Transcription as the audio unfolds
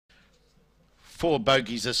4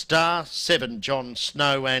 Bogies a Star, 7 John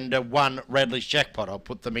Snow, and 1 Radley's Jackpot. I'll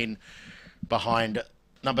put them in behind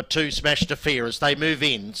number 2 Smash to Fear as they move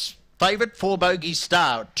in. Favourite 4 Bogies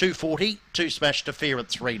Star at $2.40, 2 Smash to Fear at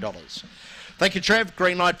 $3. Thank you, Trev.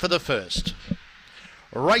 Green light for the first.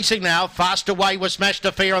 Racing now, fast away with Smash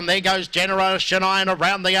to Fear, and there goes Generation Iron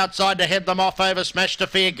around the outside to head them off over Smash to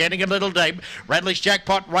Fear, getting a little deep. Radley's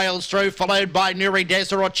Jackpot rails through, followed by Nuri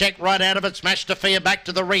Desert or Check right out of it. Smash to Fear back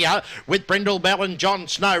to the rear with Brindle Bell and John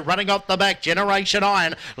Snow running off the back. Generation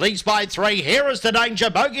Iron leads by 3. Here is the danger.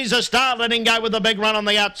 Bogies a Star letting go with a big run on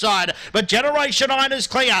the outside, but Generation Iron is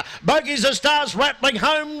clear. Bogies a Star's rattling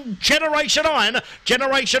home. Generation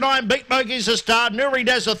Iron beat Bogies a Star. Nuri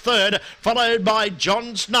Desert third, followed by John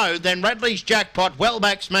Snow, then Radley's Jackpot, well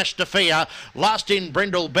back Smash to Fear, last in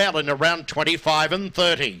Brindle Bell in around 25 and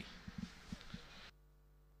 30.